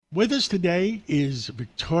With us today is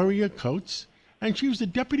Victoria Coates, and she was the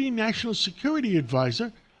Deputy National Security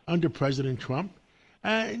Advisor under President Trump.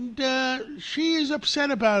 And she is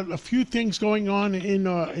upset about a few things going on in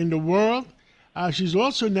the world. She's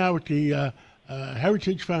also now at the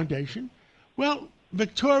Heritage Foundation. Well,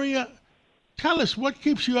 Victoria, tell us, what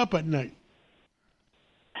keeps you up at night?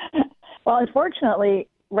 Well, unfortunately,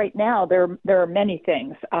 right now there are many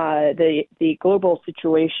things. The global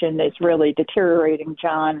situation is really deteriorating,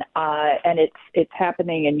 John, and it's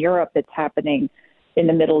happening in Europe, it's happening in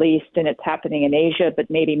the Middle East, and it's happening in Asia. But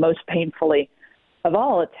maybe most painfully of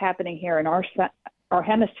all, it's happening here in our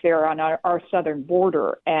hemisphere on our southern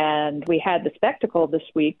border. And we had the spectacle this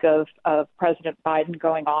week of President Biden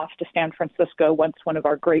going off to San Francisco, once one of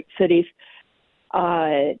our great cities,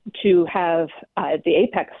 to have the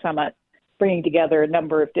APEC summit, bringing together a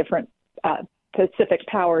number of different Pacific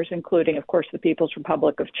powers, including, of course, the People's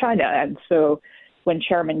Republic of China. And so when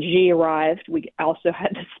Chairman Xi arrived, we also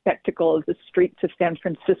had the spectacle of the streets of San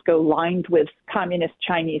Francisco lined with communist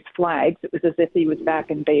Chinese flags. It was as if he was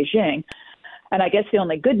back in Beijing. And I guess the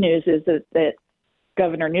only good news is that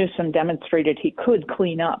Governor Newsom demonstrated he could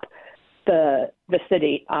clean up the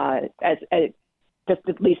city, just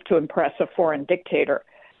at least to impress a foreign dictator.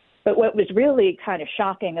 But what was really kind of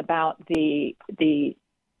shocking about the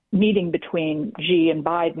meeting between Xi and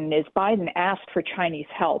Biden is Biden asked for Chinese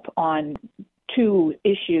help on two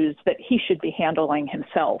issues that he should be handling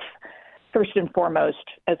himself. First and foremost,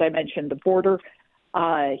 as I mentioned, the border.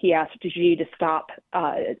 He asked Xi to stop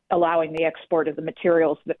allowing the export of the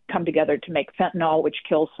materials that come together to make fentanyl, which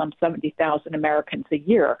kills some 70,000 Americans a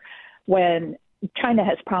year. When China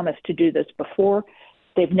has promised to do this before,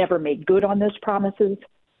 they've never made good on those promises.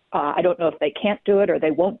 I don't know if they can't do it or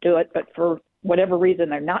they won't do it, but for whatever reason,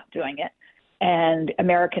 they're not doing it. And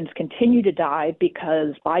Americans continue to die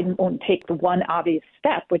because Biden won't take the one obvious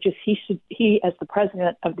step, which is he, as the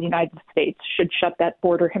president of the United States, should shut that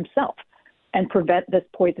border himself and prevent this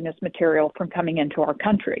poisonous material from coming into our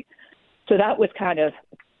country. So that was kind of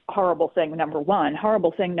horrible thing number one.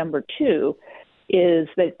 Horrible thing number two is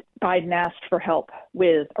that Biden asked for help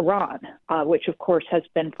with Iran, which, of course, has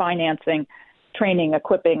been financing, training,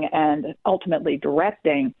 equipping, and ultimately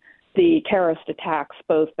directing the terrorist attacks,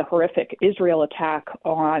 both the horrific Israel attack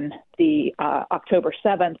on the October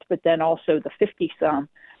 7th, but then also the 50-some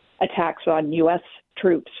attacks on U.S.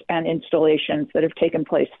 troops and installations that have taken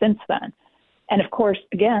place since then. And of course,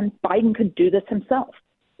 again, Biden could do this himself.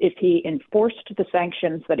 If he enforced the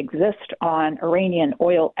sanctions that exist on Iranian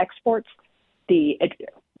oil exports, the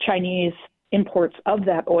Chinese imports of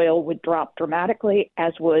that oil would drop dramatically,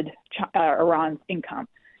 as would Iran's income.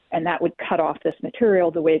 And that would cut off this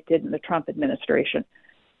material the way it did in the Trump administration.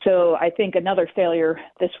 So I think another failure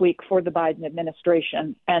this week for the Biden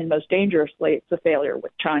administration, and most dangerously, it's a failure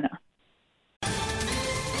with China.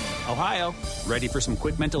 Ohio, ready for some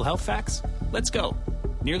quick mental health facts? Let's go.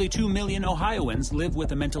 Nearly 2 million Ohioans live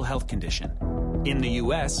with a mental health condition. In the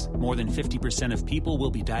U.S., more than 50% of people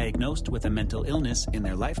will be diagnosed with a mental illness in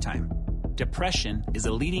their lifetime. Depression is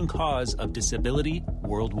a leading cause of disability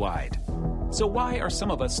worldwide. So why are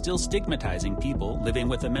some of us still stigmatizing people living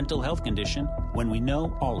with a mental health condition when we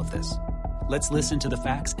know all of this? Let's listen to the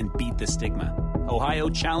facts and beat the stigma. Ohio,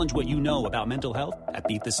 challenge what you know about mental health at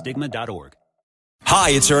beatthestigma.org.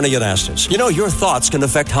 Hi, it's Ernie Anastas. You know, your thoughts can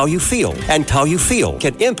affect how you feel, and how you feel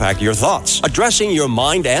can impact your thoughts. Addressing your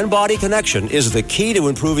mind and body connection is the key to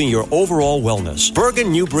improving your overall wellness.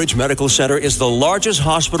 Bergen New Bridge Medical Center is the largest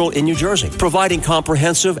hospital in New Jersey, providing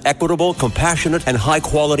comprehensive, equitable, compassionate, and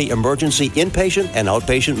high-quality emergency inpatient and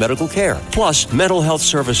outpatient medical care, plus mental health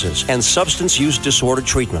services and substance use disorder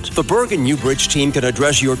treatment. The Bergen New Bridge team can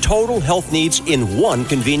address your total health needs in one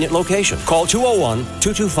convenient location. Call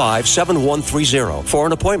 201-225-7130 for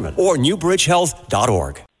an appointment, or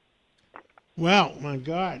newbridgehealth.org. Well, my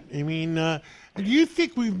God. I mean, do you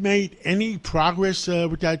think we've made any progress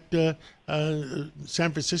with that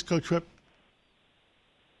San Francisco trip?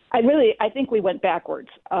 I think we went backwards.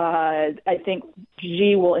 I think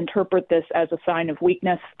Xi will interpret this as a sign of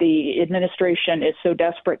weakness. The administration is so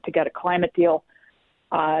desperate to get a climate deal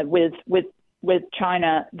with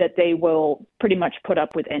China that they will pretty much put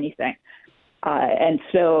up with anything. And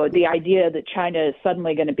so the idea that China is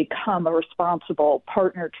suddenly going to become a responsible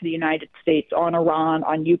partner to the United States on Iran,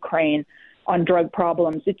 on Ukraine, on drug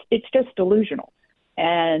problems, it's just delusional.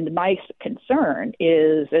 And my concern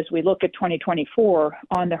is, as we look at 2024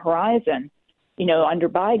 on the horizon, you know, under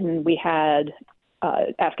Biden, we had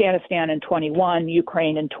Afghanistan in 21,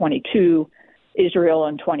 Ukraine in 22, Israel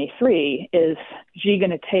in 23. Is Xi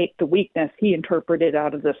going to take the weakness he interpreted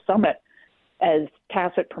out of this summit as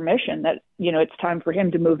tacit permission that, it's time for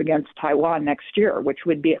him to move against Taiwan next year, which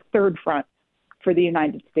would be a third front for the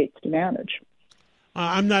United States to manage.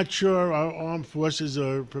 I'm not sure our armed forces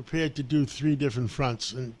are prepared to do three different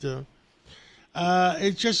fronts. And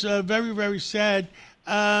it's just very, very sad.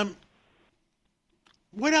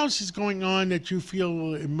 What else is going on that you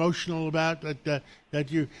feel emotional about?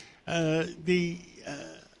 That you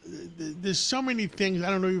there's so many things. I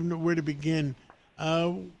don't even know where to begin.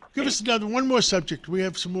 Give us one more subject. We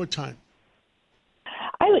have some more time.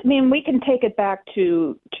 I mean, we can take it back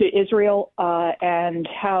to Israel and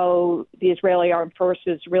how the Israeli armed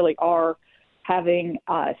forces really are having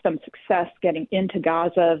some success getting into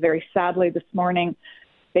Gaza. Very sadly, this morning,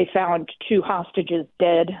 they found 2 hostages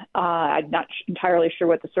dead. I'm not entirely sure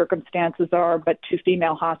what the circumstances are, but 2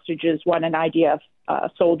 female hostages, one an IDF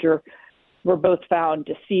soldier, were both found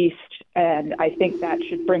deceased. And I think that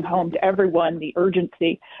should bring home to everyone the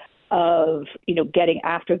urgency of, getting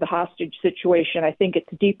after the hostage situation. I think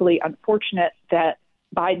it's deeply unfortunate that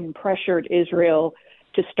Biden pressured Israel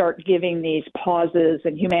to start giving these pauses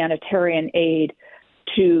and humanitarian aid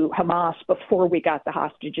to Hamas before we got the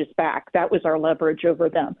hostages back. That was our leverage over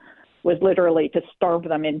them, was literally to starve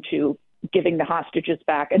them into giving the hostages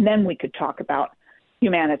back, and then we could talk about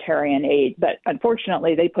humanitarian aid. But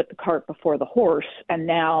unfortunately, they put the cart before the horse, and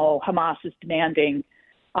now Hamas is demanding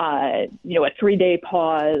a 3-day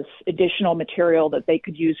pause, additional material that they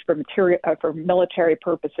could use for military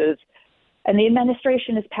purposes. And the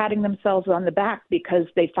administration is patting themselves on the back because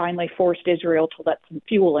they finally forced Israel to let some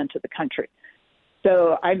fuel into the country.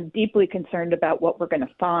 So I'm deeply concerned about what we're going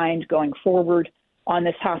to find going forward on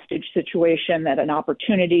this hostage situation, that an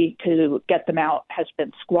opportunity to get them out has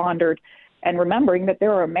been squandered. And remembering that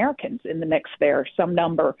there are Americans in the mix there, some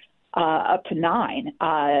number up to 9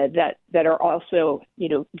 that are also,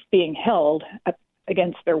 being held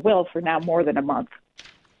against their will for now more than a month.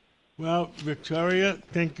 Well, Victoria,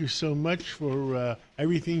 thank you so much for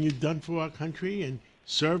everything you've done for our country and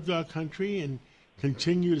served our country and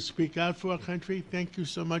continue to speak out for our country. Thank you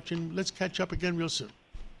so much, and let's catch up again real soon.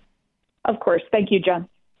 Of course. Thank you, John.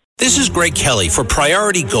 This is Greg Kelly for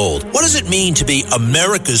Priority Gold. What does it mean to be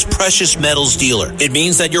America's precious metals dealer? It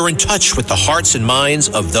means that you're in touch with the hearts and minds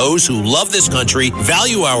of those who love this country,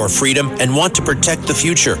 value our freedom, and want to protect the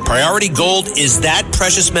future. Priority Gold is that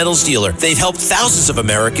precious metals dealer. They've helped thousands of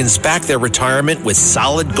Americans back their retirement with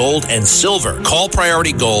solid gold and silver. Call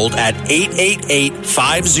Priority Gold at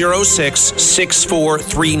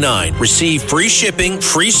 888-506-6439. Receive free shipping,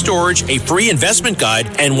 free storage, a free investment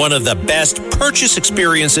guide, and one of the best purchase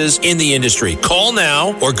experiences in the industry. Call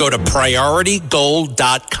now or go to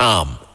PriorityGold.com.